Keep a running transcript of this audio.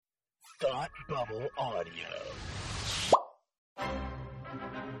Thought Bubble Audio.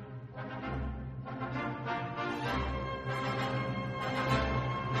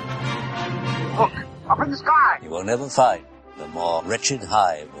 Look, up in the sky. You will never find the more wretched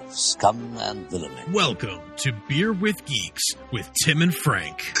hive of scum and villainy. Welcome to Beer with Geeks with Tim and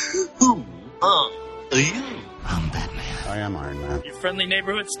Frank. Who are you? I'm Batman. I am Iron Man. Your friendly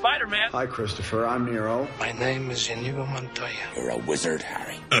neighborhood Spider-Man. Hi, Christopher. I'm Nero. My name is Inigo Montoya. You're a wizard,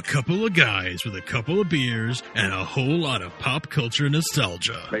 Harry. A couple of guys with a couple of beers and a whole lot of pop culture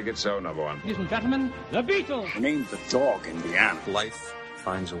nostalgia. Make it so, number one. Ladies and gentlemen, the Beatles. Named the dog Indiana. Life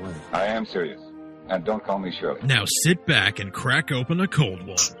Finds a way. I am serious. And don't call me Shirley. Now sit back and crack open a cold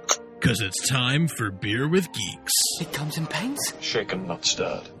one, because it's time for Beer with Geeks. It comes in paints. Shaken, not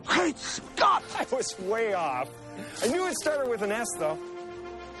stirred. Great Scott! I was way off. I knew it started with an S, though.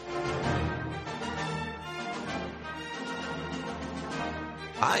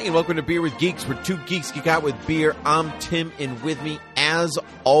 Hi, and welcome to Beer with Geeks, where two geeks geek out with beer. I'm Tim, and with me, as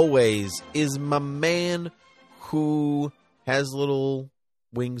always, is my man who has little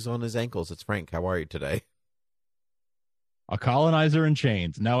wings on his ankles. It's Frank. How are you today? A colonizer in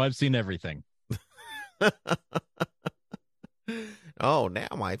chains. Now I've seen everything. Oh, now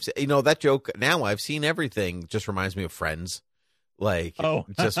I've seen, that joke, now I've seen everything, just reminds me of Friends. Like,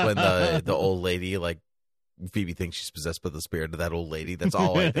 just when the old lady, like, Phoebe thinks she's possessed by the spirit of that old lady. That's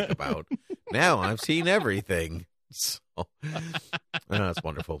all I think about. Now I've seen everything. So, that's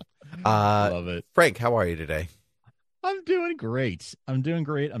wonderful. Love it. Frank, how are you today? I'm doing great.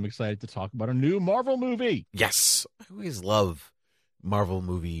 I'm excited to talk about a new Marvel movie. Yes. I always love Marvel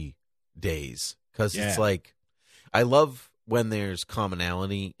movie days because it's like, I love when there's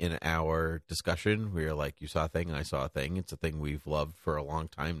commonality in our discussion where you're like, you saw a thing and I saw a thing. It's a thing we've loved for a long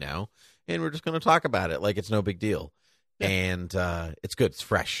time now. And we're just going to talk about it like it's no big deal. Yeah. And it's good. It's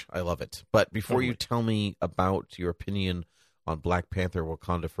fresh. I love it. But before you tell me about your opinion on Black Panther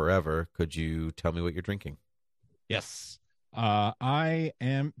Wakanda Forever, could you tell me what you're drinking? Yes. I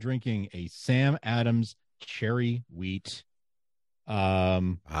am drinking a Sam Adams cherry wheat.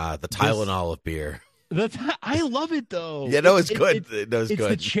 The Tylenol of beer. I love it, though. Yeah, no, it's good. It's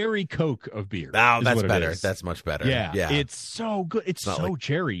good. the cherry Coke of beer. Oh, that's better. That's much better. Yeah. It's so good. It's so like,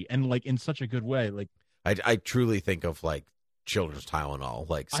 cherry and like in such a good way. Like I truly think of like children's Tylenol,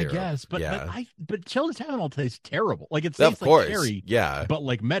 like syrup. I guess, but yeah. but children's Tylenol tastes terrible. Like it tastes like cherry, yeah, but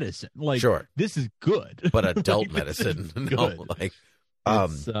like medicine. Like sure, this is good, but adult medicine. No, like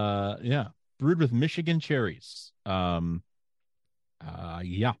it's brewed with Michigan cherries. Yeah, I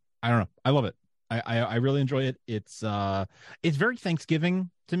don't know. I love it. I really enjoy it. It's very Thanksgiving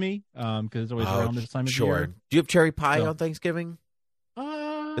to me because it's always around this time of year. Do you have cherry pie on Thanksgiving?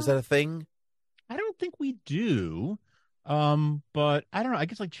 Is that a thing? I don't think we do. But I don't know. I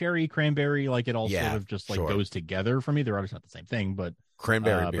guess like cherry, cranberry, like it all sort of just like goes together for me. They're obviously not the same thing, but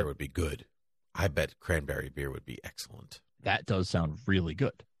cranberry beer would be good. I bet cranberry beer would be excellent. That does sound really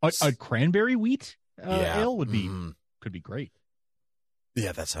good. A cranberry wheat ale would be could be great.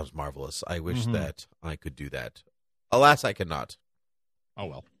 Yeah, that sounds marvelous. I wish that I could do that. Alas, I cannot. Oh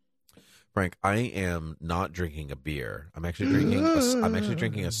well. Frank, I am not drinking a beer. I'm actually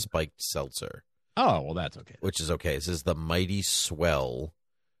drinking a spiked seltzer. Oh, well, that's okay. Which is okay. This is the Mighty Swell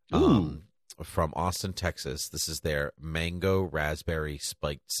from Austin, Texas. This is their mango raspberry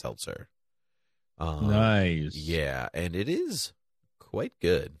spiked seltzer. Nice. Yeah, and it is quite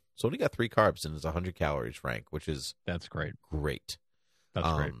good. It's only got 3 carbs and it's 100 calories, Frank, which is that's great. Great.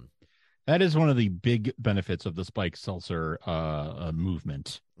 That's great. That is one of the big benefits of the spiked seltzer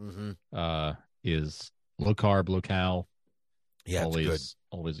movement. Is low carb, low cal. Yeah,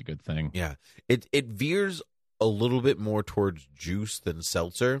 always a good thing. Yeah, it veers a little bit more towards juice than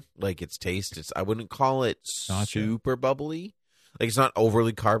seltzer. Like its taste, I wouldn't call it super bubbly. Like it's not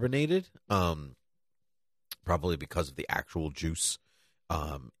overly carbonated. Probably because of the actual juice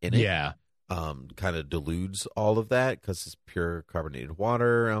in it. Yeah. Kind of dilutes all of that because it's pure carbonated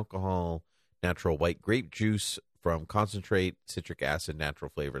water, alcohol, natural white grape juice from concentrate, citric acid,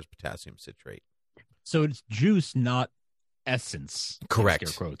 natural flavors, potassium citrate. So it's juice, not essence. Correct.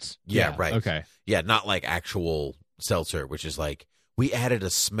 Scare quotes. Yeah, right. Okay. Yeah, not like actual seltzer, which is like we added a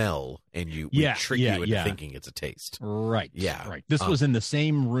smell and we trick you into thinking it's a taste. Right. Yeah. Right. This was in the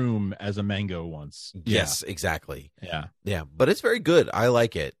same room as a mango once. Yes, exactly. Yeah. Yeah, but it's very good. I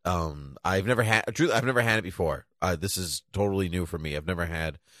like it. I've never had it before. This is totally new for me. I've never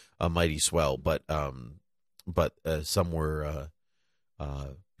had a Mighty Swell, but some were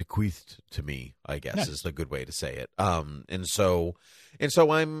bequeathed to me, I guess is the good way to say it. And so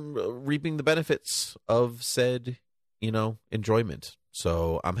I'm reaping the benefits of said, enjoyment.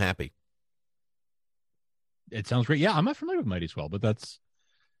 So I'm happy. It sounds great. Yeah, I'm not familiar with Mighty Swell, but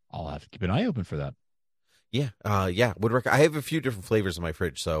I'll have to keep an eye open for that. Yeah, would I have a few different flavors in my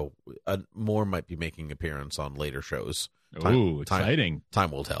fridge, so more might be making appearance on later shows. Oh, exciting!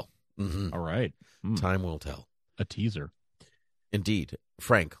 Time will tell. Mm-hmm. All right, time will tell. A teaser, indeed.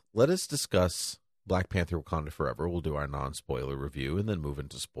 Frank, let us discuss Black Panther: Wakanda Forever. We'll do our non-spoiler review and then move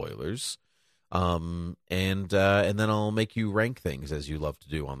into spoilers. And then I'll make you rank things as you love to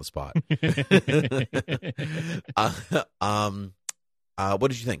do on the spot. What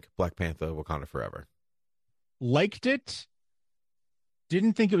did you think? Black Panther: Wakanda Forever. Liked it.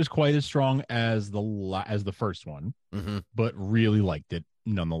 Didn't think it was quite as strong as the first one, but really liked it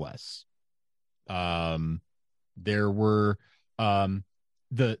nonetheless. There were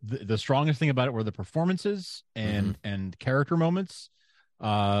the strongest thing about it were the performances and character moments.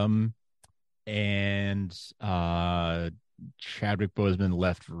 And Chadwick Boseman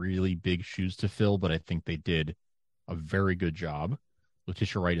left really big shoes to fill, but I think they did a very good job.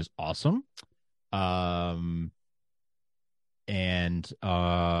 Letitia Wright is awesome. There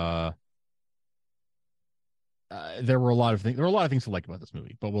were a lot of things. There were a lot of things to like about this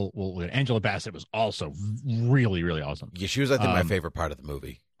movie, but we'll Angela Bassett was also really, really awesome. Yeah, she was, I think, my favorite part of the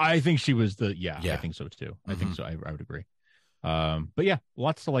movie. I think she was I think so too. I think so. I would agree. But yeah,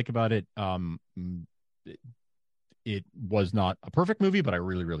 lots to like about it. It was not a perfect movie, but I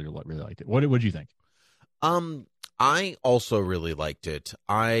really, really, really liked it. What did you think? I also really liked it.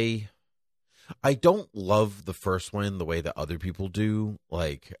 I don't love the first one the way that other people do.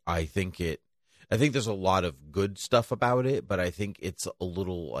 Like, I think there's a lot of good stuff about it, but I think it's a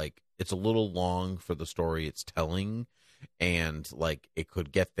little long for the story it's telling, and like it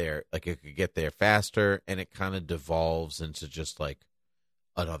could get there faster, and it kind of devolves into just like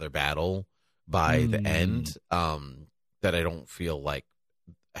another battle by the end, that I don't feel like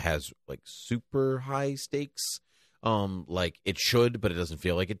has like super high stakes. Like it should, but it doesn't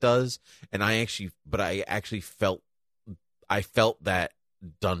feel like it does. And I actually felt that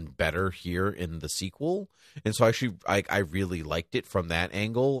done better here in the sequel. And so I really liked it from that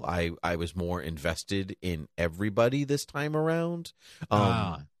angle. I was more invested in everybody this time around.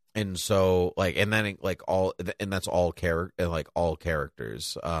 And so like, and then like that's all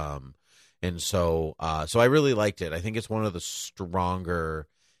characters. And so I really liked it. I think it's one of the stronger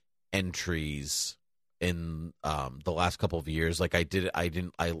entries in the last couple of years. Like I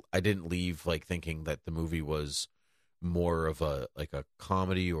didn't leave like thinking that the movie was more of a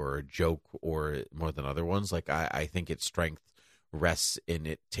comedy or a joke or more than other ones. Like I think its strength rests in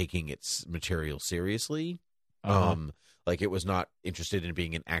it taking its material seriously. Like it was not interested in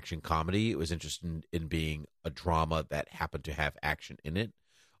being an action comedy. It was interested in being a drama that happened to have action in it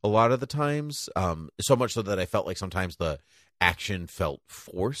a lot of the times. So much so that I felt like sometimes the action felt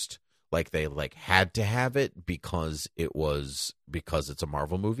forced. Like they like had to have it because it's a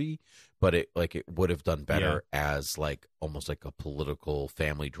Marvel movie, but it would have done better as like almost like a political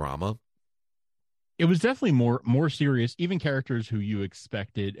family drama. It was definitely more serious. Even characters who you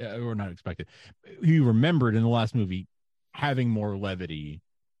expected or not expected, who you remembered in the last movie having more levity,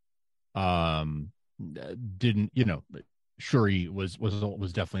 didn't, Shuri was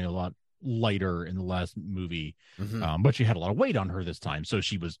definitely a lot lighter in the last movie, but she had a lot of weight on her this time, so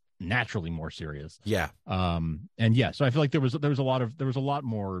she was naturally more serious. So I feel like there was a lot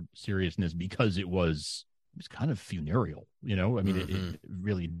more seriousness because it was kind of funereal, I mean, it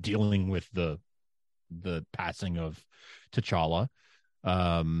really dealing with the passing of T'Challa,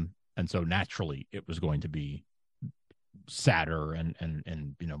 and so naturally it was going to be sadder and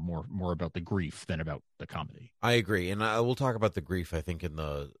more about the grief than about the comedy. I agree, and I will talk about the grief, I think, in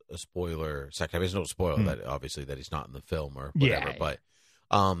the spoiler section. I mean, there's no spoiler that obviously that he's not in the film or whatever,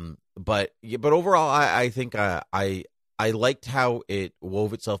 but overall, I think I liked how it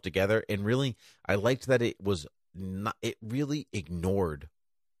wove itself together, and really I liked that it really ignored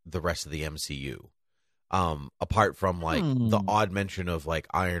the rest of the MCU. Apart from like the odd mention of like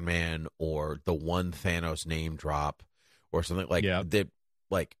Iron Man or the one Thanos name drop or something like that.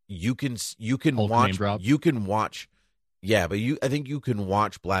 Like you can Hulk watch, I think you can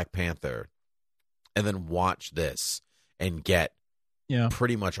watch Black Panther and then watch this and get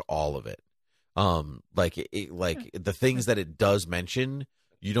pretty much all of it. The things that it does mention,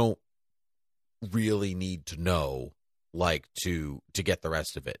 you don't really need to know like to get the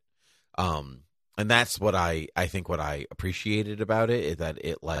rest of it. And that's what I think what I appreciated about it is that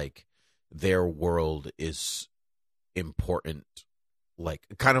it like their world is important, like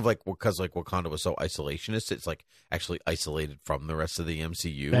kind of like because like Wakanda was so isolationist, it's like actually isolated from the rest of the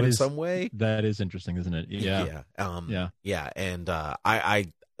MCU in some way. That is interesting, isn't it? And I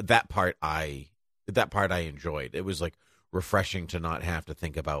that part I that part I enjoyed. It was like refreshing to not have to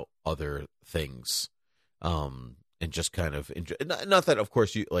think about other things, and just kind of enjoy. Not that, of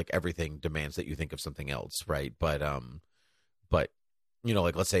course, you like everything demands that you think of something else, right? But you know,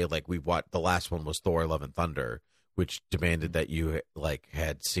 like let's say like the last one was Thor: Love and Thunder, which demanded that you like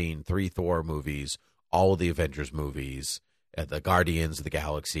had seen 3 Thor movies, all of the Avengers movies, the Guardians of the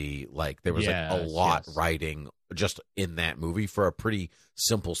Galaxy. Like there was like a lot writing just in that movie for a pretty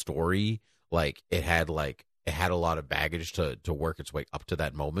simple story. Like it had a lot of baggage to work its way up to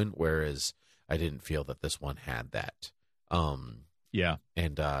that moment, whereas I didn't feel that this one had that. And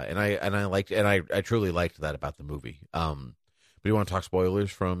I truly liked that about the movie. But do you want to talk spoilers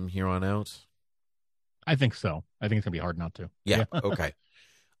from here on out? I think so. I think it's gonna be hard not to. Yeah. Okay.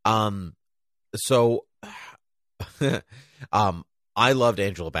 So, I loved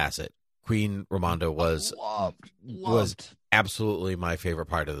Angela Bassett. Queen Ramonda was absolutely my favorite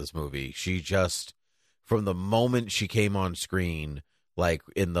part of this movie. She just, from the moment she came on screen, like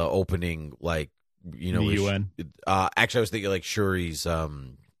in the opening, like, you know, the UN. Actually, I was thinking like Shuri's,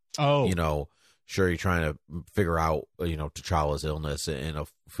 you know, Shuri trying to figure out, you know, T'Challa's illness in a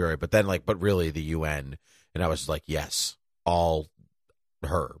fury, but then like, but really the UN, and I was like, yes, all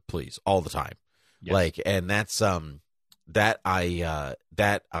her, please, all the time, yes. Like, and that's that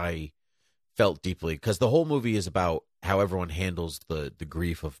I felt deeply, because the whole movie is about how everyone handles the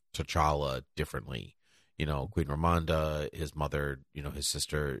grief of T'Challa differently. You know, Queen Ramonda, his mother, you know, his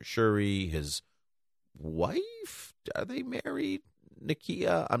sister Shuri, his wife. Are they married?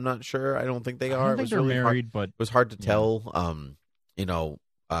 Nakia? I'm not sure. I don't think they are. I don't think they're married, but it was hard to tell. You know,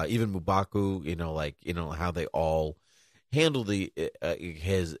 even M'Baku, you know, like, you know, how they all handle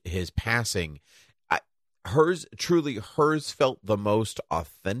his passing. Hers felt the most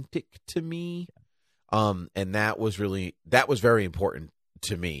authentic to me. And that was very important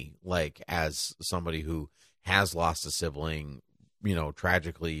to me, like as somebody who has lost a sibling, you know,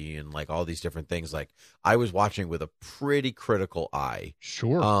 tragically, and like all these different things. Like I was watching with a pretty critical eye.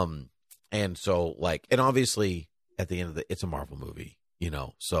 Sure. And so like, and obviously at the end of it's a Marvel movie, you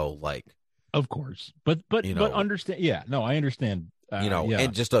know, so like, of course, but you know, but understand. Yeah, no, I understand. You know, yeah.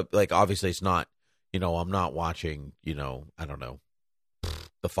 And just like, obviously it's not, you know, I'm not watching, you know, I don't know,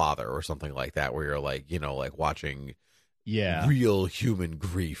 The Father or something like that, where you're like, you know, like watching real human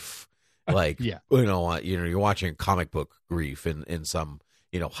grief. Like, you know, you're watching comic book grief in some,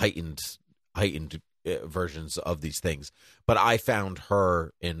 you know, heightened versions of these things. But I found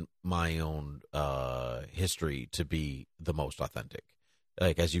her in my own history to be the most authentic,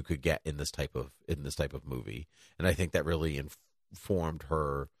 like as you could get in this type of movie. And I think that really informed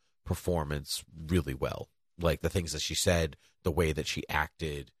her performance really well. Like the things that she said, the way that she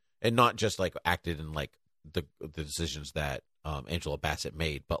acted, and not just like acted in like the decisions that Angela Bassett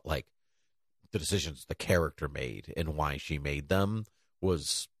made, but like the decisions the character made and why she made them,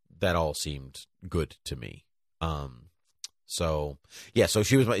 that all seemed good to me. So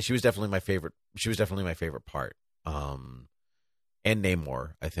she was definitely my favorite. She was definitely my favorite part. And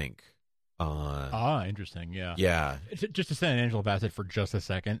Namor, I think. Interesting. Yeah. Yeah. Just to say Angela Bassett for just a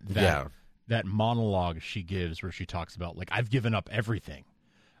second. That monologue she gives where she talks about like, I've given up everything.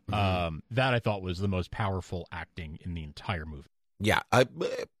 Mm-hmm. That I thought was the most powerful acting in the entire movie. Yeah,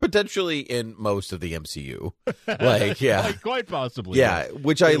 potentially in most of the MCU, like like, quite possibly. Yeah,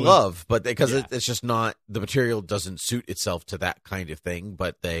 which I love, but because it's just not, the material doesn't suit itself to that kind of thing.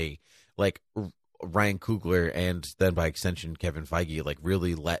 But they, like Ryan Coogler and then by extension Kevin Feige, like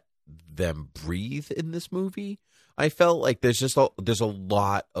really let them breathe in this movie. I felt like there's a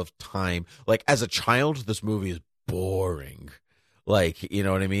lot of time. Like as a child, this movie is boring. Like, you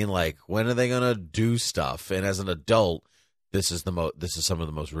know what I mean? Like, when are they gonna do stuff? And as an adult, this is some of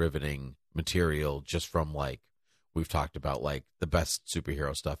the most riveting material, just from like, we've talked about, like the best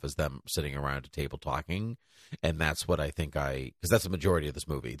superhero stuff is them sitting around a table talking. And that's what I think because that's the majority of this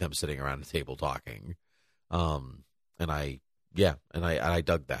movie, them sitting around a table talking. And I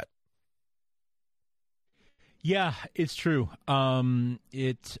dug that. Yeah, it's true.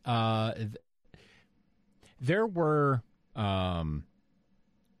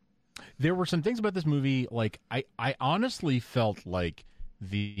 There were some things about this movie, like I honestly felt like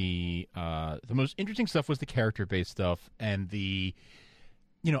the most interesting stuff was the character-based stuff, and the,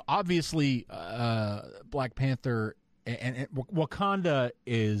 you know, obviously Black Panther and Wakanda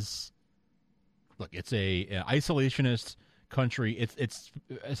is, look, it's a isolationist country. It's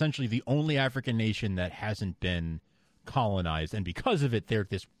essentially the only African nation that hasn't been colonized, and because of it, they're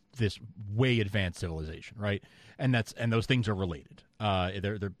this way advanced civilization, right? And those things are related.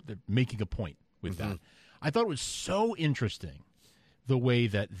 They're making a point with that. I thought it was so interesting the way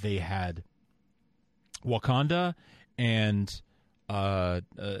that they had Wakanda and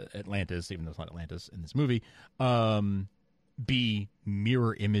Atlantis, even though it's not Atlantis in this movie, be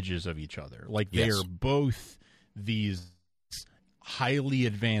mirror images of each other. Like they are both these highly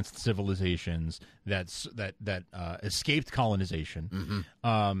advanced civilizations that escaped colonization,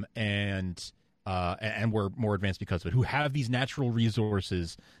 and were more advanced because of it, who have these natural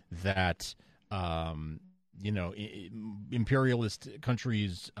resources that imperialist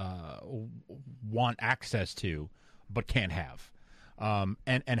countries want access to but can't have,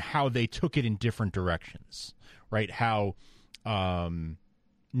 and how they took it in different directions, right? How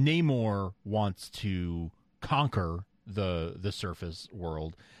Namor wants to conquer the surface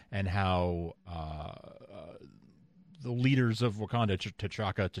world, and how the leaders of Wakanda,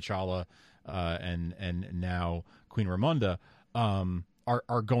 T'Challa, and now Queen Ramonda,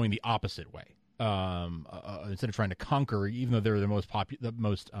 are going the opposite way. Instead of trying to conquer, even though they're the most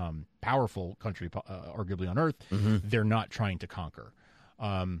powerful country, arguably on Earth, they're not trying to conquer.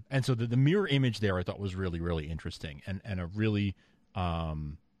 And so the mirror image there, I thought was really, really interesting, and a really,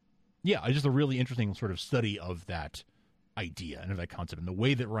 just a really interesting sort of study of that idea and of that concept, and the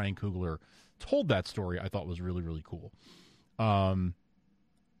way that Ryan Coogler told that story, I thought was really, really cool.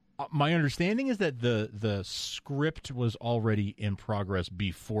 My understanding is that the script was already in progress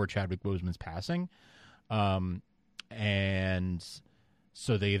before Chadwick Boseman's passing, and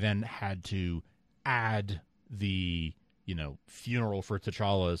so they then had to add the funeral for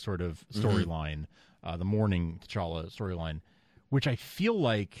T'Challa sort of storyline, the mourning T'Challa storyline, which I feel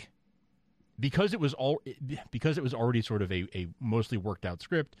like because it was already sort of a mostly worked out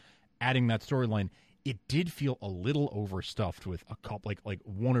script, adding that storyline, it did feel a little overstuffed with a couple, like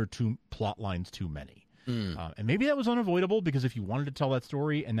one or two plot lines too many. And maybe that was unavoidable, because if you wanted to tell that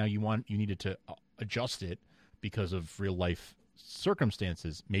story and now you needed to adjust it because of real life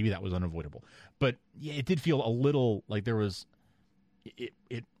circumstances, maybe that was unavoidable. But yeah, it did feel a little like there was, it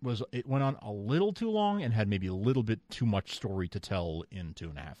went on a little too long and had maybe a little bit too much story to tell in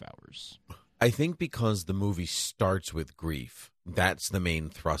 2.5 hours. I think because the movie starts with grief, that's the main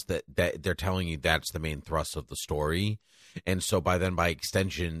thrust, that they're telling you that's the main thrust of the story. And so by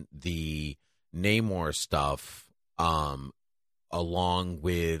extension, the Namor stuff, along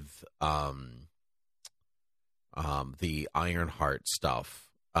with the Ironheart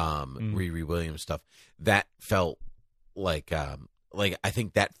stuff, Riri Williams stuff, that felt like I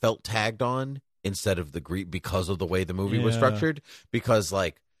think that felt tagged on instead of the grief, because of the way the movie was structured. Because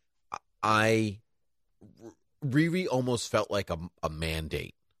Riri almost felt like a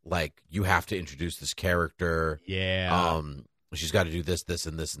mandate. Like, you have to introduce this character. Yeah. She's got to do this, this,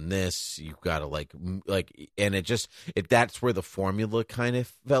 and this, and this. You've got to and that's where the formula kind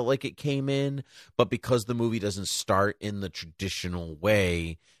of felt like it came in. But because the movie doesn't start in the traditional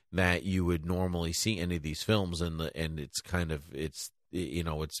way that you would normally see any of these films, and it's kind of its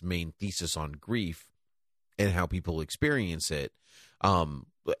main thesis on grief and how people experience it,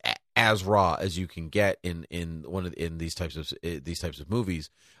 as raw as you can get in these types of movies.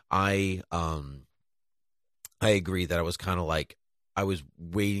 I agree that I was kind of like, I was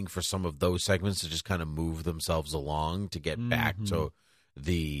waiting for some of those segments to just kind of move themselves along to get back to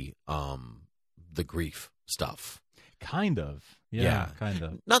the grief stuff. Kind of. Yeah, kind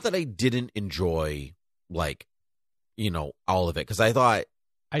of. Not that I didn't enjoy all of it, because I thought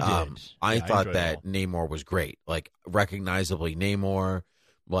I thought that Namor was great. Like, recognizably Namor,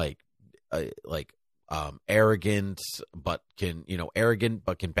 arrogant, but can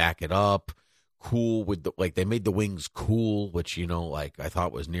back it up. Cool with they made the wings cool, which I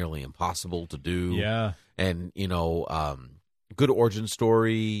thought was nearly impossible to do. Yeah, and good origin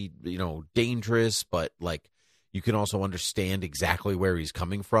story. Dangerous, but you can also understand exactly where he's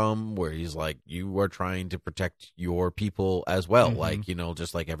coming from. Where he's like, you are trying to protect your people as well,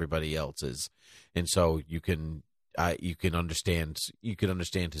 just like everybody else is, and so you can understand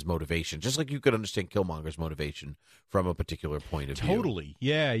his motivation, just like you could understand Killmonger's motivation from a particular point of view. Totally.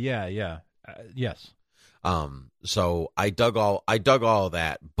 Yeah. Yes. So I dug all of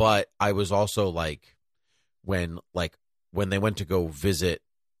that, but I was also when they went to go visit,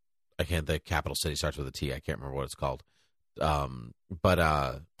 the capital city starts with a T. I can't remember what it's called. But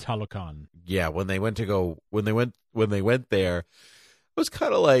Talokan. Yeah, when they went there, it was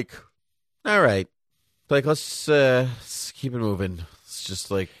kind of like, all right, let's keep it moving. It's just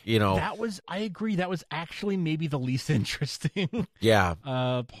that was, I agree, that was actually maybe the least interesting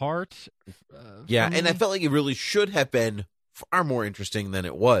part. And I felt like it really should have been far more interesting than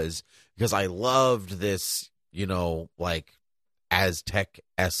it was, because I loved this,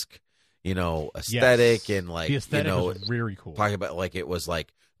 Aztec-esque, aesthetic. Yes. And the aesthetic was very cool. Talking about it was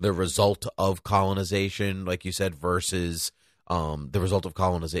the result of colonization, like you said, versus the result of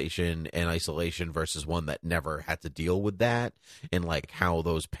colonization and isolation versus one that never had to deal with that, and like how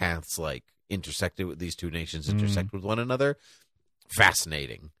those paths like intersected with these two nations intersect with one another.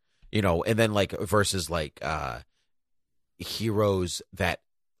 Fascinating, and then like versus like heroes that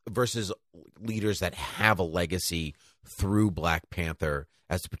versus leaders that have a legacy through Black Panther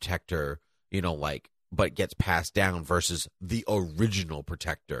as a protector, but gets passed down versus the original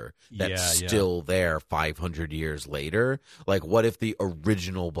protector that's still there 500 years later. Like, what if the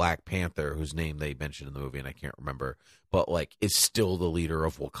original Black Panther, whose name they mentioned in the movie and I can't remember, but like is still the leader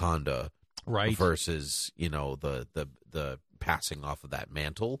of Wakanda, right? Versus the passing off of that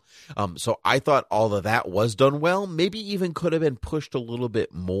mantle. So I thought all of that was done well. Maybe even could have been pushed a little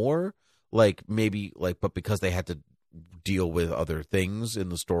bit more. But because they had to deal with other things in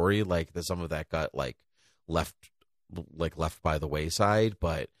the story, like that some of that got left by the wayside.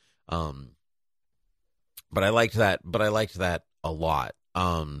 But I liked that a lot.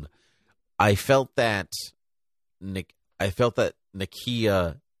 I felt that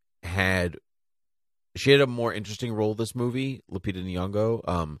Nakia had a more interesting role this movie, Lupita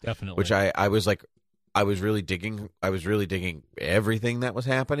Nyong'o. Definitely. Which I was really digging everything that was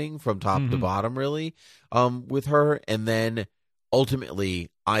happening from top to bottom, really, with her. And then ultimately,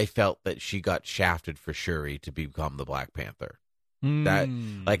 I felt that she got shafted for Shuri to become the Black Panther. That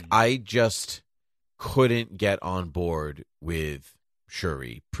I just couldn't get on board with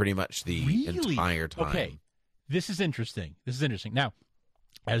Shuri pretty much the entire time. Okay, this is interesting. Now,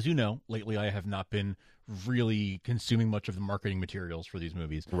 as you know, lately I have not been really consuming much of the marketing materials for these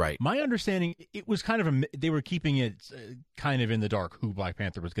movies. Right. My understanding, it was kind of they were keeping it kind of in the dark who Black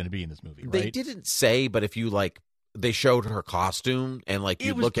Panther was going to be in this movie, right? They didn't say, but if you they showed her costume and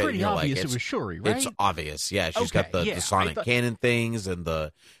you look at it and you're like, it was Shuri, right? It's obvious. Yeah, she's got the sonic cannon things and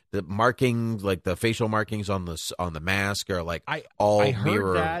the markings, like the facial markings on the mask are all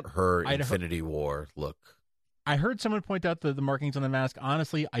mirror her Infinity War look. I heard someone point out the markings on the mask.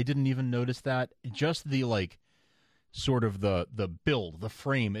 Honestly, I didn't even notice that. Just the sort of the build, the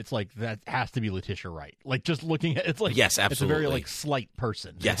frame. It's like that has to be Letitia Wright. Like just looking at it's like yes, absolutely. It's a very slight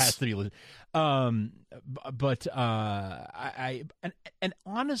person. Yes, it has to be. But I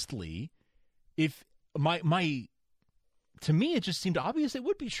honestly, if my to me it just seemed obvious it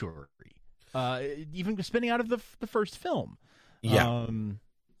would be Shuri. Even spinning out of the first film. Yeah.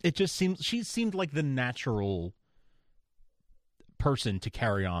 It just she seemed like the natural person to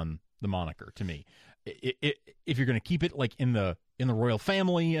carry on the moniker to me. If you're going to keep it in the royal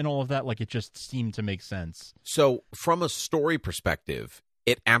family and all of that, it just seemed to make sense. So from a story perspective,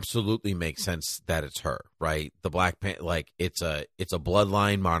 it absolutely makes sense that it's her, right? The Black Panther, it's a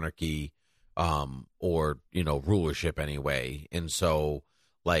bloodline monarchy, or rulership anyway, and so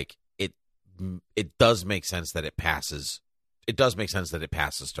it does make sense that it passes. It does make sense that it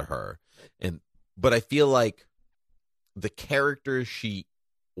passes to her, but I feel like the character she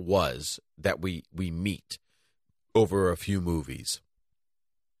was that we meet over a few movies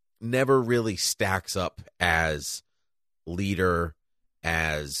never really stacks up as leader,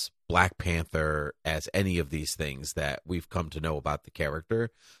 as Black Panther, as any of these things that we've come to know about the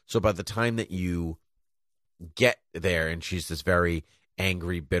character. So by the time that you get there and she's this very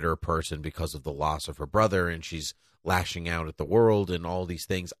angry, bitter person because of the loss of her brother, and she's lashing out at the world and all these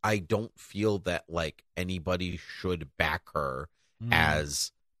things, I don't feel that anybody should back her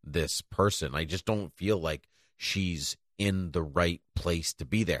as this person. I just don't feel like she's in the right place to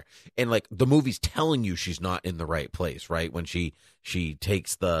be there. And the movie's telling you she's not in the right place, right? When she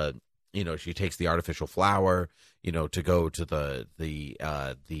takes the artificial flower, to go to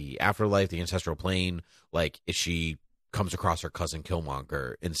the afterlife, the ancestral plane, she comes across her cousin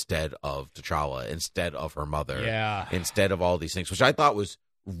Killmonger instead of T'Challa, instead of her mother, instead of all these things, which I thought was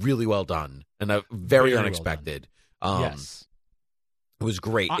really well done and very unexpected. Well yes, it was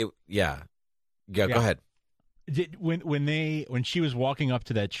great. Go ahead. When she was walking up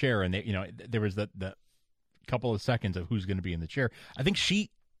to that chair and there was the couple of seconds of who's going to be in the chair. I think she,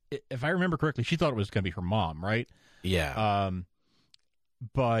 if I remember correctly, she thought it was going to be her mom, right? Yeah.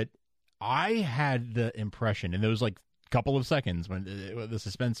 But I had the impression, and there was couple of seconds when the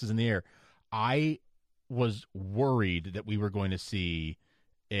suspense is in the air, I was worried that we were going to see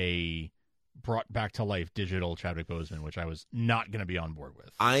a brought back to life digital Chadwick Boseman, which I was not going to be on board with.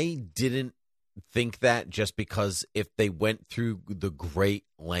 I didn't think that, just because if they went through the great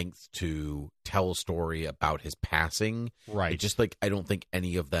length to tell a story about his passing, right? It just I don't think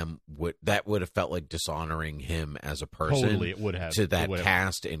any of them would have felt dishonoring him as a person. Totally, it would have to that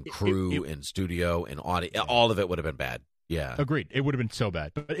cast and crew and studio and audio. All of it would have been bad. Yeah. Agreed. It would have been so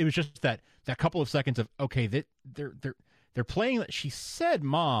bad, but it was just that couple of seconds of okay, they're playing that she said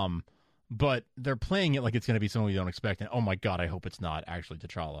mom, but they're playing it like it's going to be someone you don't expect. And oh my god, I hope it's not actually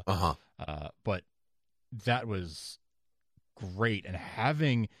T'Challa. But that was great, and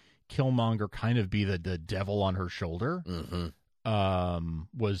having Killmonger kind of be the devil on her shoulder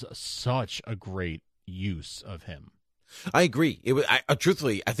was such a great use of him. I agree. It was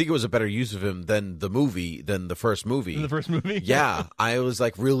truthfully, I think it was a better use of him than the first movie. The first movie? Yeah, I was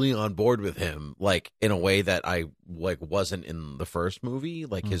like really on board with him, like in a way that I like wasn't in the first movie.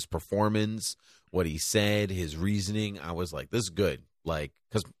 Like his performance, what he said, his reasoning, I was like, this is good. Like,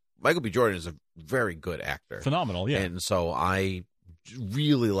 because Michael B. Jordan is a very good actor, phenomenal, yeah. And so I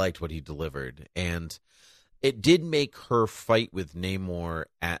really liked what he delivered, and it did make her fight with Namor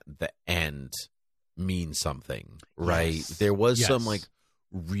at the end mean something, right? Yes. There was some like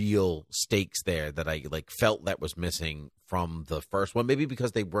real stakes there that I like felt that was missing from the first one, maybe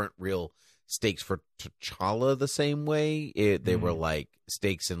because they weren't real stakes for T'Challa the same way. They were like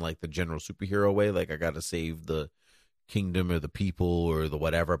stakes in like the general superhero way, like I gotta save the kingdom or the people or the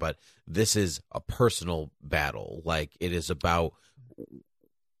whatever, but this is a personal battle. Like it is about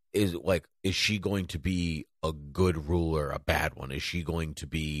is she going to be a good ruler, a bad one? Is she going to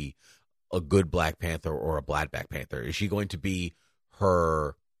be a good Black Panther or a bad Black Panther? Is she going to be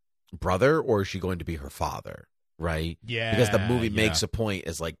her brother or is she going to be her father? Right? Yeah. Because the movie makes a point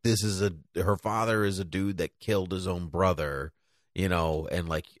is like, her father is a dude that killed his own brother, you know, and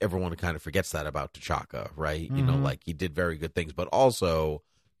like everyone kind of forgets that about T'Chaka, right? You know, like he did very good things, but also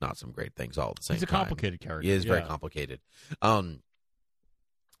not some great things all at the same time. He's a complicated character. He is very complicated.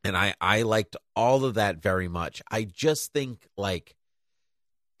 And I liked all of that very much. I just think like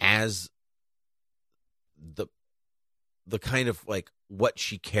as the kind of like what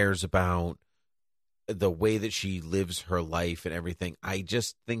she cares about, the way that she lives her life and everything, I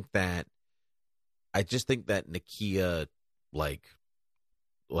just think that Nakia like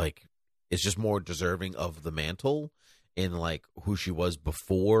is just more deserving of the mantle in like who she was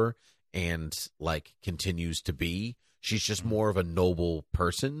before and like continues to be. She's just more of a noble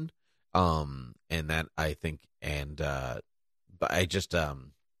person. And that I think, and but I just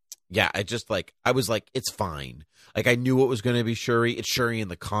I just like, I was like, it's fine. Like I knew it was going to be Shuri. It's Shuri in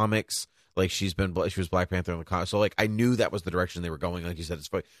the comics. Like she was Black Panther in the comics. So like I knew that was the direction they were going. Like you said, it's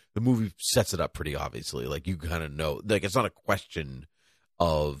fine. The movie sets it up pretty obviously. Like you kind of know, like it's not a question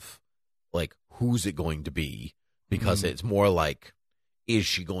of like who's it going to be, because it's more like, is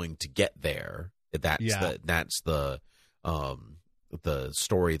she going to get there? That's the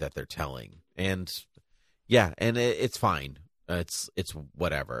story that they're telling. And yeah, and it's fine. It's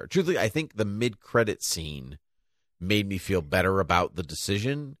whatever. Truthfully, I think the mid-credit scene made me feel better about the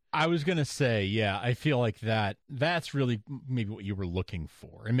decision. I was going to say, yeah, I feel like that's really maybe what you were looking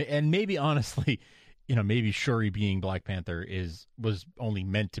for. And maybe honestly, you know, maybe Shuri being Black Panther was only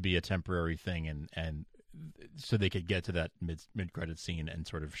meant to be a temporary thing, and so they could get to that mid-credit scene and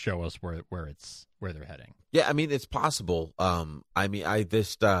sort of show us where they're heading. Yeah, I mean, it's possible. I mean,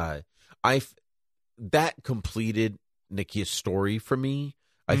 that completed Nakia's story for me.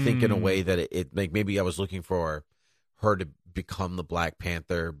 I think in a way that it like maybe I was looking for her to become the Black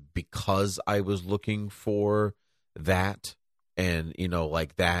Panther because I was looking for that, and you know,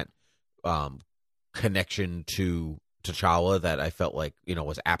 like that connection to T'Challa that I felt like, you know,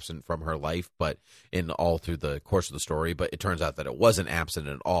 was absent from her life, but in all through the course of the story. But it turns out that it wasn't absent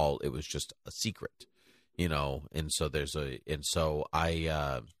at all. It was just a secret, you know. And so So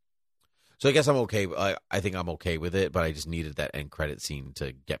I guess I'm okay. I think I'm okay with it, but I just needed that end credit scene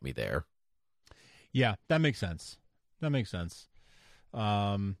to get me there. Yeah, that makes sense. I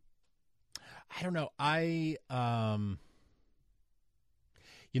don't know. I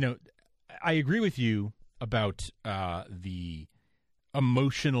agree with you about the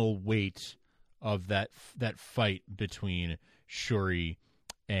emotional weight of that fight between Shuri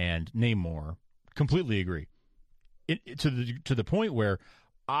and Namor. Completely agree. To the point where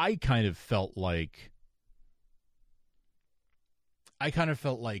I kind of felt like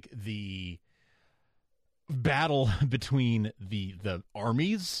the battle between the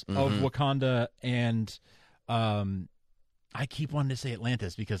armies of Wakanda and I keep wanting to say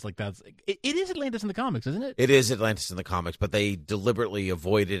Atlantis because like it is Atlantis in the comics, isn't it? It is Atlantis in the comics, but they deliberately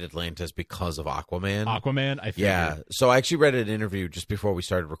avoided Atlantis because of Aquaman. I figured. Yeah. So I actually read an interview just before we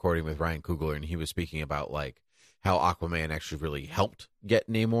started recording with Ryan Coogler, and he was speaking about like how Aquaman actually really helped get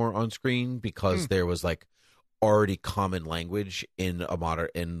Namor on screen because there was like already common language in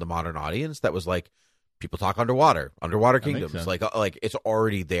the modern audience that was like, people talk underwater makes kingdoms. sense. Like it's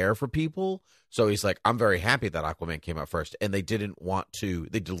already there for people. So he's like, I'm very happy that Aquaman came out first. And they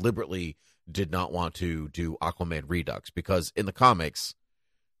deliberately did not want to do Aquaman Redux because in the comics,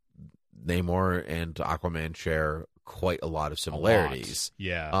 Namor and Aquaman share quite a lot of similarities.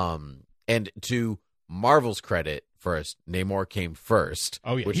 Yeah. And to Marvel's credit, first, Namor came first.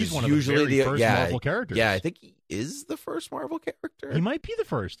 Oh yeah, which he's is one of the usually very first Marvel characters. Yeah, I think he is the first Marvel character. He might be the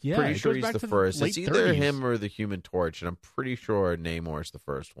first. Yeah, pretty it sure goes he's back the to first. late It's either 30s. him or the Human Torch, and I'm pretty sure Namor's the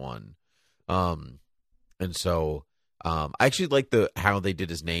first one. And so I actually like how they did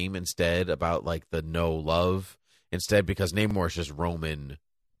his name instead, about like the no love instead, because Namor is just Roman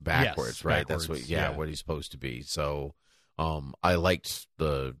backwards, Yes, right? backwards, That's yeah. what he's supposed to be. So I liked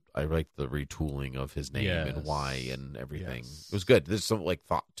the retooling of his name and Yes. why and everything. Yes. It was good. There's some like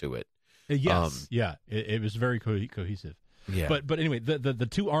thought to it. Yes, it was very cohesive. Yeah. But anyway, the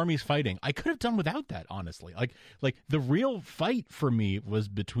two armies fighting, I could have done without that, honestly. Like the real fight for me was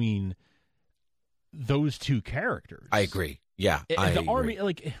between those two characters. I agree. Yeah, The army,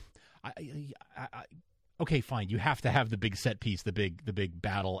 like, okay, fine. You have to have the big set piece, the big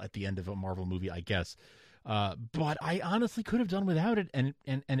battle at the end of a Marvel movie, I guess. But I honestly could have done without it, and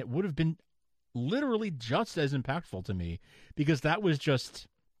it would have been literally just as impactful to me, because that was just.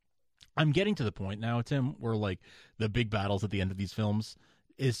 I'm getting to the point now, Tim, where like the big battles at the end of these films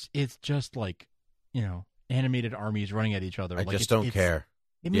it's just like, animated armies running at each other. I just don't care.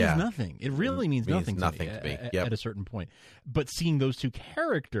 It means nothing. It really means nothing to me. Yep. At a certain point. But seeing those two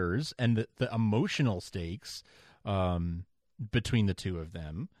characters and the emotional stakes between the two of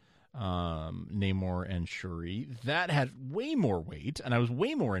them, Namor and Shuri, that had way more weight, and I was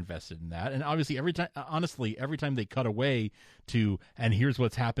way more invested in that. And obviously, every time they cut away to, and here's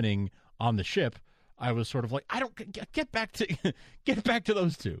what's happening on the ship, I was sort of like, I don't get back to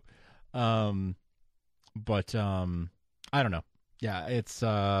those two. But I don't know. Yeah, it's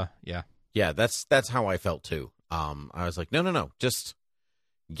Yeah, that's how I felt too. I was like, no, just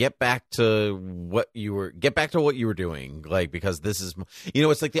get back to what you were doing, like, because this is,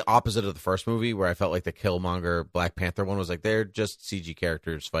 it's like the opposite of the first movie, where I felt like the Killmonger Black Panther one was like, they're just CG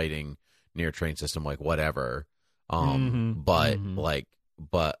characters fighting near a train system, like whatever. But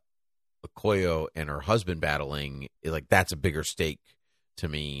Okoye and her husband battling, like, that's a bigger stake to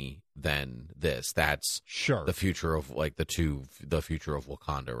me than this. That's sure the future of like the future of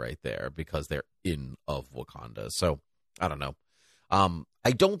Wakanda right there, because they're in of Wakanda. So I don't know.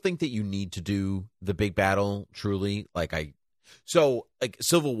 I don't think that you need to do the big battle truly. So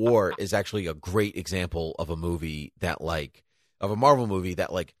Civil War is actually a great example of a movie that of a Marvel movie that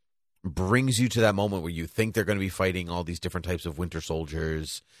brings you to that moment where you think they're going to be fighting all these different types of Winter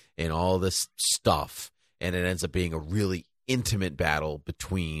Soldiers and all this stuff, and it ends up being a really intimate battle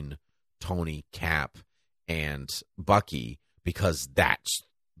between Tony, Cap, and Bucky, because that's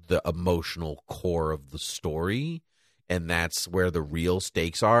the emotional core of the story, and that's where the real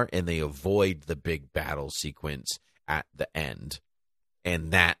stakes are, and they avoid the big battle sequence at the end,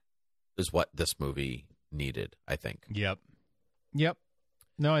 and that is what this movie needed, I think. Yep.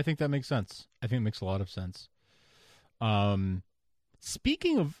 No, I think that makes sense. I think it makes a lot of sense.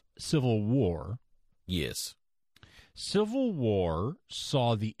 Speaking of Civil War, yes. Civil War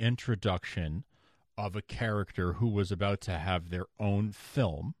saw the introduction of a character who was about to have their own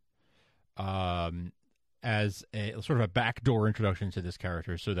film, as a sort of a backdoor introduction to this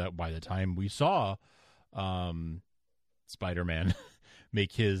character, so that by the time we saw Spider-Man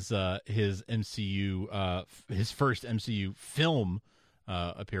make his MCU his first MCU film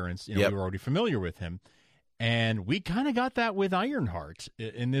appearance, we were already familiar with him. And we kind of got that with Ironheart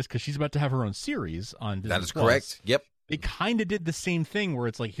in this, because she's about to have her own series on Disney+. That is correct. Yep. They kind of did the same thing, where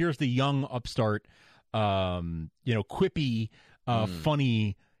it's like, here's the young upstart, quippy,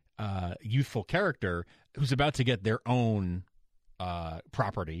 funny, youthful character who's about to get their own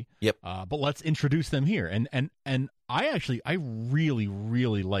property. Yep. But let's introduce them here. And I really,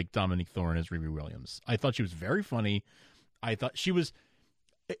 really liked Dominique Thorne as Riri Williams. I thought she was very funny. I thought she was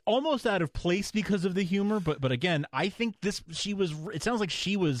almost out of place because of the humor, but again, I think it sounds like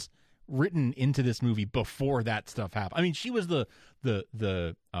she was written into this movie before that stuff happened. I mean, she was the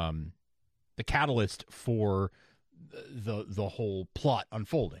catalyst for the whole plot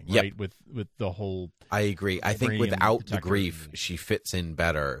unfolding, right? With the whole, I agree. I think without the grief, she fits in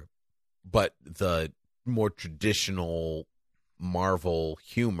better, but the more traditional Marvel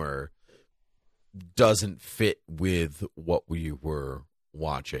humor doesn't fit with what we were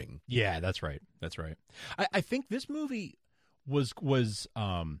watching. Yeah, that's right. I think this movie was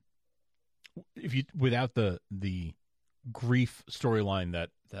if you without the grief storyline that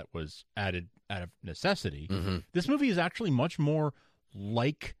was added out of necessity. Mm-hmm. This movie is actually much more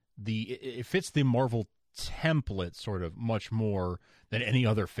like it fits the Marvel template sort of much more than any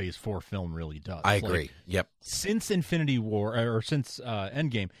other Phase 4 film really does. I agree. Like, yep. Since Infinity War or since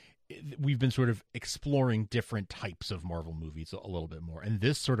Endgame, we've been sort of exploring different types of Marvel movies a little bit more, and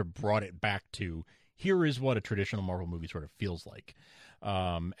this sort of brought it back to here is what a traditional Marvel movie sort of feels like,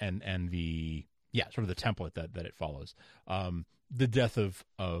 and the sort of the template that it follows. The death of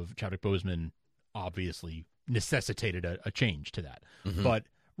Chadwick Boseman obviously necessitated a change to that, but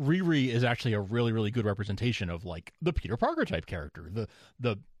Riri is actually a really, really good representation of like the Peter Parker type character,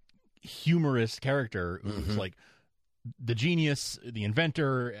 the humorous character who's like the genius, the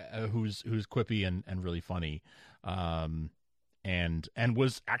inventor, who's quippy and really funny, and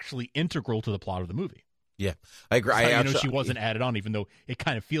was actually integral to the plot of the movie. Yeah, I agree. She wasn't added on, even though it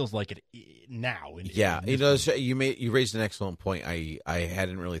kind of feels like it now. You raised an excellent point. I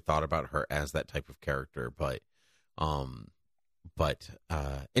hadn't really thought about her as that type of character, but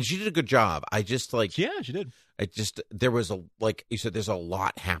and she did a good job. I just like she did. There was like you said, there's a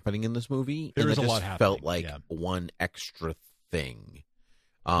lot happening in this movie. There is a lot happening. Felt like one extra thing.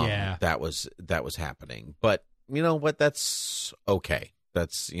 That was happening, but you know what? That's okay.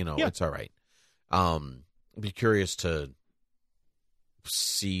 That's it's all right. Be curious to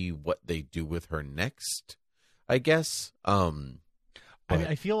see what they do with her next, I guess.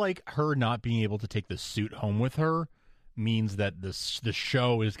 I feel like her not being able to take the suit home with her means that the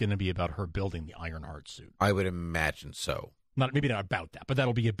show is going to be about her building the Ironheart suit. I would imagine so. Maybe not about that, but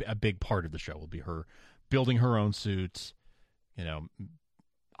that'll be a big part of the show. Will be her building her own suit. I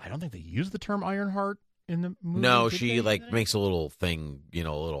don't think they use the term Ironheart in the movie. No, she makes a little thing, a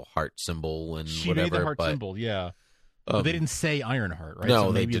little heart symbol and she whatever. She made the heart symbol, yeah. But they didn't say Ironheart, right? No,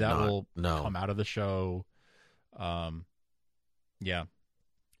 so maybe they did that not. will No. come out of the show. Yeah,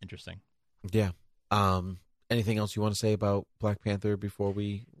 interesting. Yeah. Anything else you want to say about Black Panther before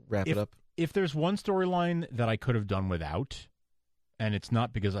we wrap it up? If there's one storyline that I could have done without, and it's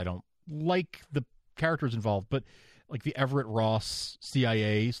not because I don't like the characters involved, but like the Everett Ross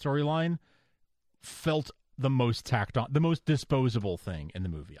CIA storyline felt the most tacked on, the most disposable thing in the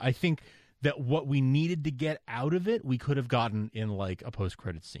movie. I think that what we needed to get out of it, we could have gotten in like a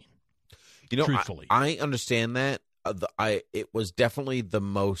post-credit scene. Truthfully, I understand that. It was definitely the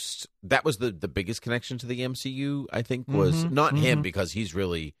most. That was the biggest connection to the MCU. I think was not him because he's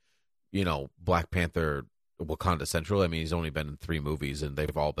really, Black Panther, Wakanda Central. I mean, he's only been in 3 movies and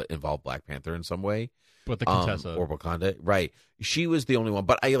they've all involved Black Panther in some way. But the Contessa or Wakanda, right? She was the only one.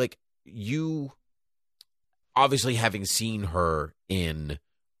 But I like you. Obviously, having seen her in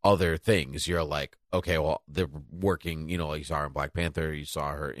other things, you're like, okay, well, they're working. Like you saw her in Black Panther. You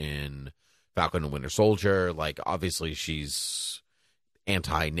saw her in Falcon and Winter Soldier. Like, obviously, she's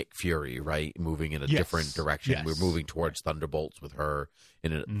anti-Nick Fury, right? Moving in a different direction. Yes. We're moving towards Thunderbolts with her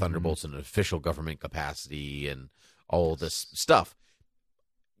in Thunderbolts in an official government capacity and all this stuff.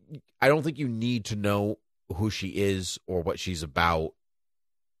 I don't think you need to know who she is or what she's about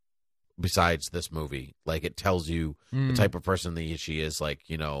besides this movie. Like, it tells you the type of person that she is, like,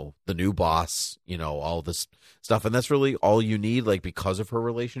 the new boss, all this stuff. And that's really all you need, like, because of her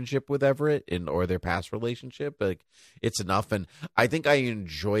relationship with Everett or their past relationship. Like, it's enough. And I think I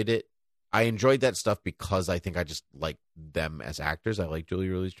enjoyed it. I enjoyed that stuff because I think I just like them as actors. I like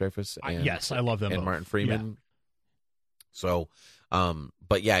Julia Louis-Dreyfus. Yes, I love them. And both. Martin Freeman. Yeah. So,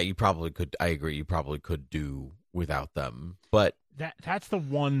 but yeah, you probably could. I agree. You probably could do without them. But that's the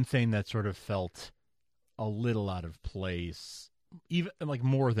one thing that sort of felt a little out of place, even like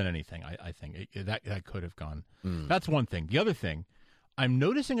more than anything. I think that could have gone. That's one thing. The other thing, I'm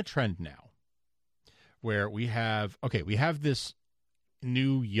noticing a trend now where we have this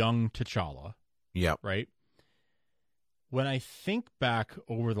new young T'Challa. Yeah. Right. When I think back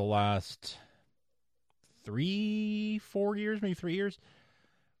over the last 3-4 years, maybe 3 years,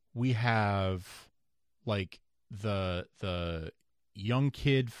 we have like the young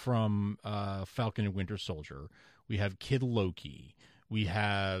kid from Falcon and Winter Soldier. We have Kid Loki. We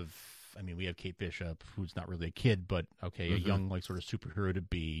have Kate Bishop, who's not really a kid, but okay, a young like sort of superhero to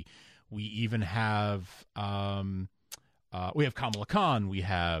be. We even have we have Kamala Khan. We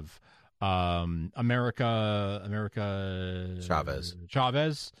have America Chavez.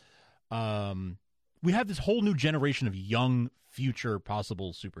 We have this whole new generation of young future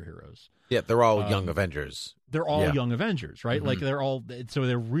possible superheroes. Yeah, they're all young Avengers. They're all young Avengers, right? Like they're all, so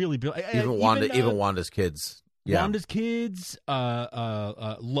they're really even Wanda's kids. Yeah. Wanda's kids,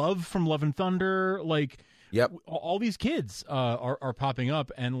 Love from Love and Thunder. Like Yep. All these kids are popping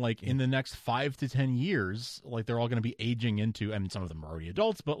up, and like in the next 5 to 10 years, like they're all going to be aging into. I mean, some of them are already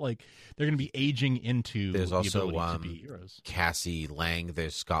adults, but like they're going to be aging into. There's the also ability to be heroes. Cassie Lang.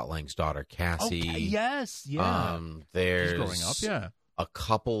 There's Scott Lang's daughter, Cassie. Okay, yes, yeah. There's She's growing up, yeah. A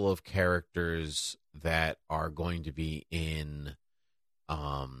couple of characters that are going to be in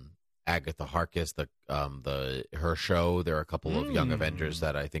Agatha Harkness, her show. There are a couple of Young Avengers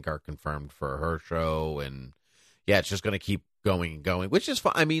that I think are confirmed for her show, and yeah, it's just going to keep going and going, which is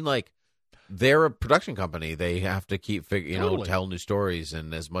fine. I mean, like they're a production company; they have to keep tell new stories,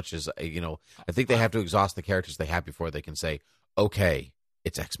 and as much as I think they have to exhaust the characters they have before they can say, "Okay,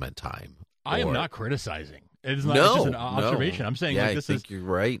 it's X-Men time." I am not criticizing. It's not just an observation. I'm saying I think you're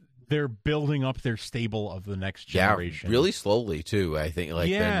right. They're building up their stable of the next generation. Yeah, really slowly too. I think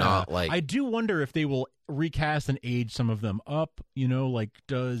they're not like. I do wonder if they will recast and age some of them up.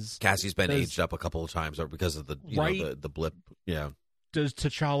 Does Cassie's been aged up a couple of times, or because of the the blip? Yeah. Does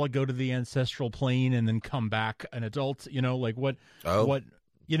T'Challa go to the ancestral plane and then come back an adult? What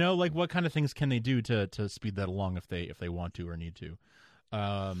kind of things can they do to speed that along if they want to or need to?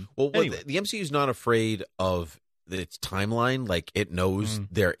 Anyway. The MCU is not afraid of its timeline. Like it knows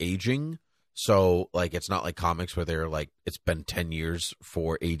they're aging, so like it's not like comics where they're like it's been 10 years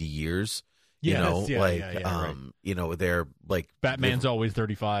for 80 years. Right. They're like Batman's always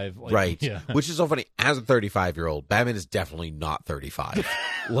 35, right? Yeah. Which is so funny. As a 35-year-old, Batman is definitely not 35.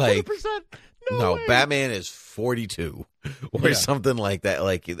 Like 100%. No, way. Batman is 42 or something like that.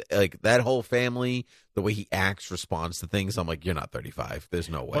 Like that whole family, the way he acts, responds to things. I'm like, you're not 35. There's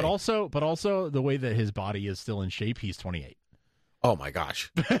no way. But also the way that his body is still in shape, he's 28. Oh my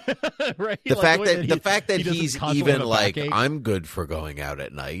gosh! Right? The fact that he's even like, I'm good for going out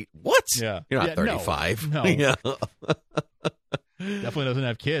at night. What? Yeah, you're not 35. No. Yeah. Definitely doesn't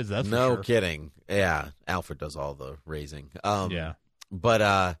have kids. That's for no sure. kidding. Yeah, Alfred does all the raising.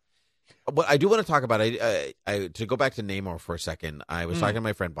 But what I do want to talk about, I to go back to Namor for a second. I was talking to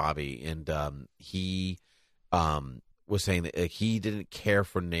my friend Bobby, and he was saying that he didn't care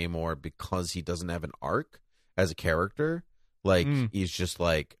for Namor because he doesn't have an arc as a character. Like he's just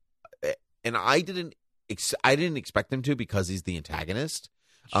like, and I didn't expect him to because he's the antagonist.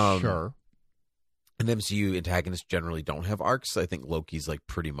 Sure. And MCU antagonists generally don't have arcs. I think Loki's like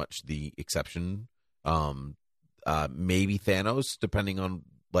pretty much the exception. Maybe Thanos, depending on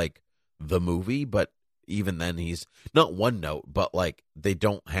like the movie, but even then he's not one note, but like they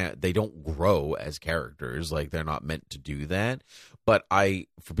don't grow as characters. Like they're not meant to do that. But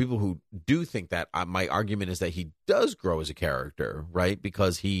for people who do think that, my argument is that he does grow as a character, right?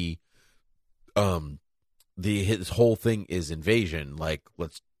 Because his whole thing is invasion. Like,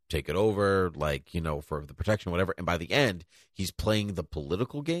 let's take it over, like, for the protection, whatever. And by the end, he's playing the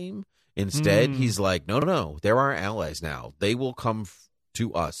political game. Instead, he's like, no, they're our allies now. They will come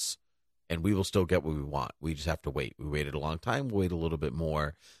to us, and we will still get what we want. We just have to wait. We waited a long time. We'll wait a little bit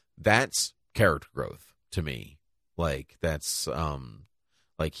more. That's character growth to me. Like that's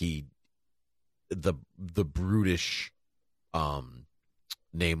like the brutish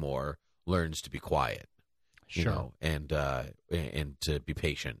Namor learns to be quiet, and to be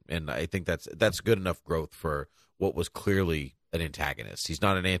patient. And I think that's good enough growth for what was clearly an antagonist. He's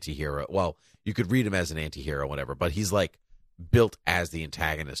not an anti-hero. Well, you could read him as an anti-hero, whatever, but he's like built as the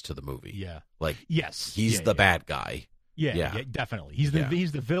antagonist to the movie. Yeah. Like yes, he's the bad guy. Yeah, definitely. He's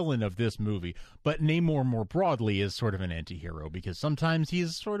the villain of this movie. But Namor more broadly is sort of an anti-hero because sometimes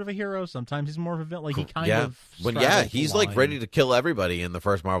he's sort of a hero, sometimes he's more of a villain. Like he kind of he's like ready to kill everybody in the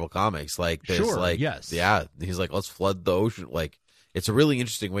first Marvel comics. Like there's he's like, let's flood the ocean. Like it's a really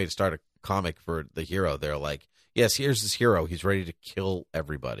interesting way to start a comic for the hero. They're like, yes, here's this hero. He's ready to kill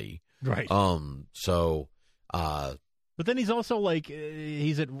everybody. Right. But then he's also like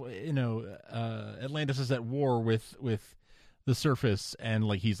he's at Atlantis is at war with the surface, and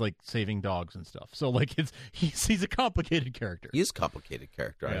like he's like saving dogs and stuff. So like he's a complicated character. He is a complicated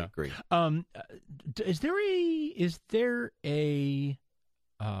character. Yeah. I agree. Is there a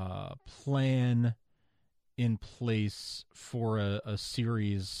plan in place for a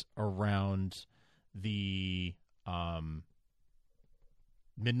series around the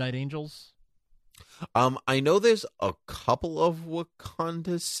Midnight Angels? I know there's a couple of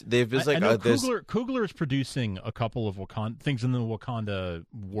Wakandas. Coogler is producing a couple of things in the Wakanda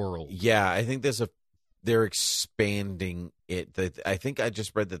world. Yeah, I think they're expanding it. I think I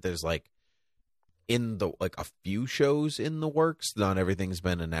just read that there's like a few shows in the works. Not everything's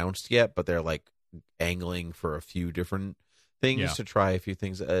been announced yet, but they're like angling for a few different things to try a few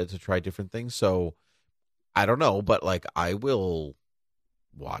things to try different things. So I don't know, but like I will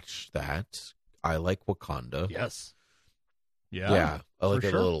watch that. I like Wakanda. Yes. Yeah. I like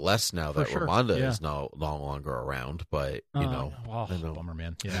it a little less now that Ramonda Yeah. is no longer around, but you know, I know. Bummer,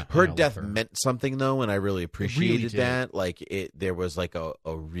 man. Yeah, Her I love death her. meant something though, and I really appreciated did. that. Like there was like a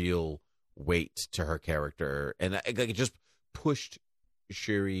real weight to her character, and it just pushed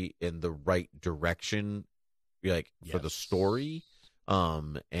Shuri in the right direction, like for the story.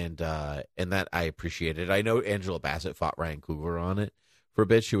 And that I appreciated. I know Angela Bassett fought Ryan Coogler on it for a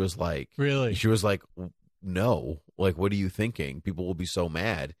bit. She was like, really? She was like, no, like, what are you thinking? People will be so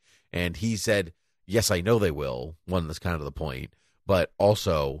mad. And he said, yes, I know they will. One, that's kind of the point, but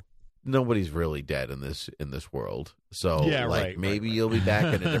also nobody's really dead in this world. So maybe you'll be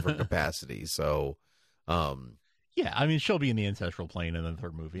back in a different capacity. So, yeah, I mean, she'll be in the ancestral plane in the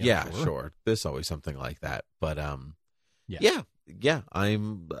third movie. I'm sure. There's always something like that, but, yeah. I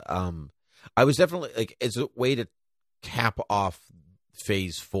was definitely like, as a way to cap off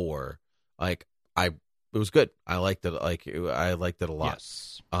Phase 4. Like it was good. I liked it. Like I liked it a lot.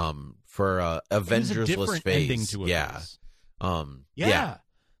 Yes. For Avengers-less phase. Ending to a phase. Yeah.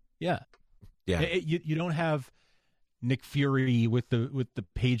 You don't have Nick Fury with the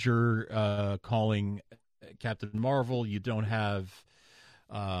pager calling Captain Marvel. You don't have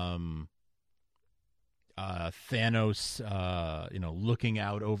Thanos looking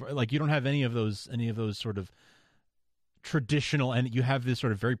out over, like, you don't have any of those sort of traditional, and you have this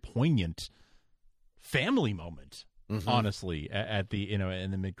sort of very poignant family moment, honestly, at the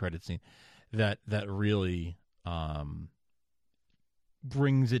in the mid-credit scene that really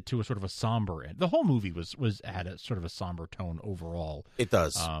brings it to a sort of a somber end. The whole movie was had a sort of a somber tone overall. It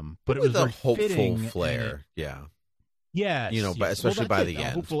does, but it was a very hopeful flair. Yeah, but especially by the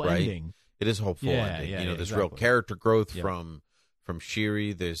end, hopeful right? Ending. It is hopeful ending. There's exactly. real character growth from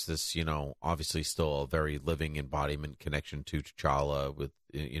Shuri. There's this, obviously still a very living embodiment connection to T'Challa with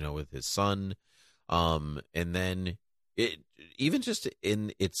his son. And then it even just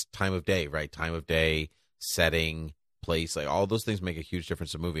in its time of day, right? Time of day, setting, place, like all those things make a huge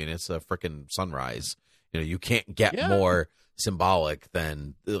difference in the movie. And it's a freaking sunrise. You can't get more symbolic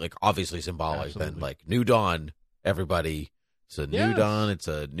than, like, obviously symbolic than like New Dawn, everybody. It's a new dawn. It's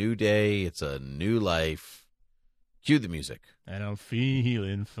a new day. It's a new life. Cue the music. And I'm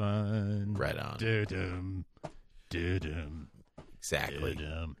feeling fine. Right on. Du-dum, du-dum, exactly.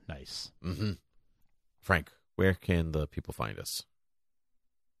 Du-dum. Nice. Mm-hmm. Frank, where can the people find us?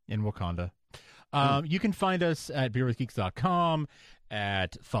 In Wakanda. You can find us at beerwithgeeks.com,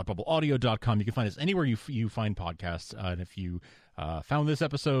 at thoughtbubbleaudio.com. You can find us anywhere you find podcasts. And if you found this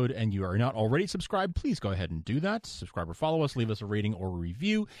episode and you are not already subscribed, please go ahead and do that. Subscribe or follow us, leave us a rating or a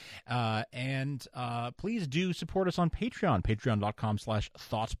review. And please do support us on Patreon.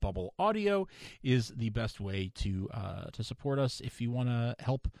 Patreon.com/thoughtbubbleaudio is the best way to support us if you want to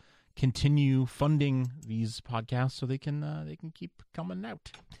help continue funding these podcasts so they can keep coming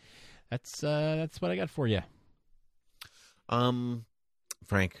out. That's what I got for you.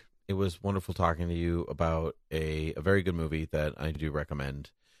 Frank, it was wonderful talking to you about a very good movie that I do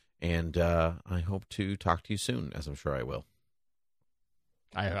recommend. And I hope to talk to you soon, as I'm sure I will.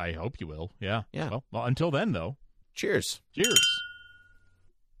 I hope you will. Yeah. Yeah. Well, until then, though. Cheers. Cheers.